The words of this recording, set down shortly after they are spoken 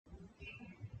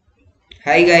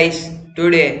Hi guys,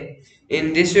 today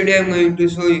in this video I'm going to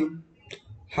show you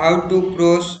how to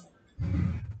cross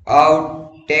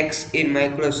out text in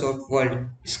Microsoft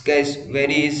Word. It's guys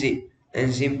very easy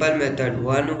and simple method.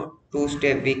 One or two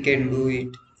step we can do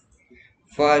it.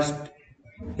 First,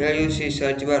 here you see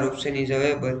search bar option is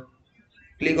available.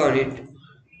 Click on it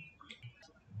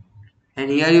and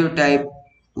here you type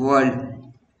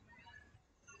Word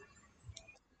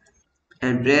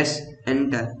and press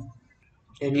enter.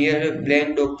 And here a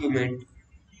blank document.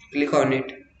 Click on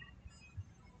it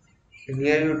and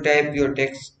here you type your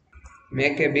text.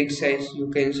 Make a big size you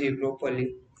can see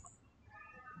properly.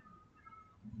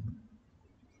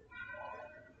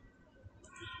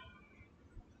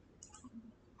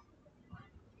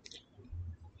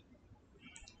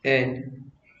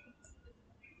 And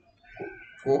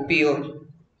copy all,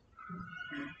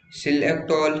 select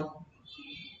all.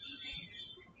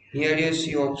 Here you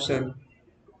see option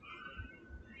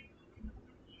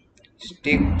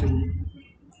stick to.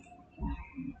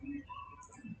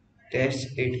 That's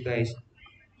it guys.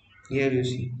 Here you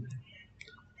see.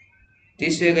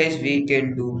 This way guys we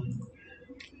can do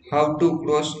how to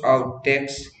cross out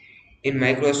text in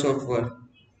Microsoft Word.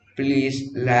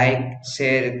 Please like,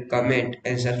 share, comment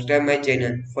and subscribe my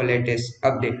channel for latest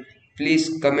update.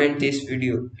 Please comment this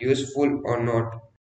video useful or not.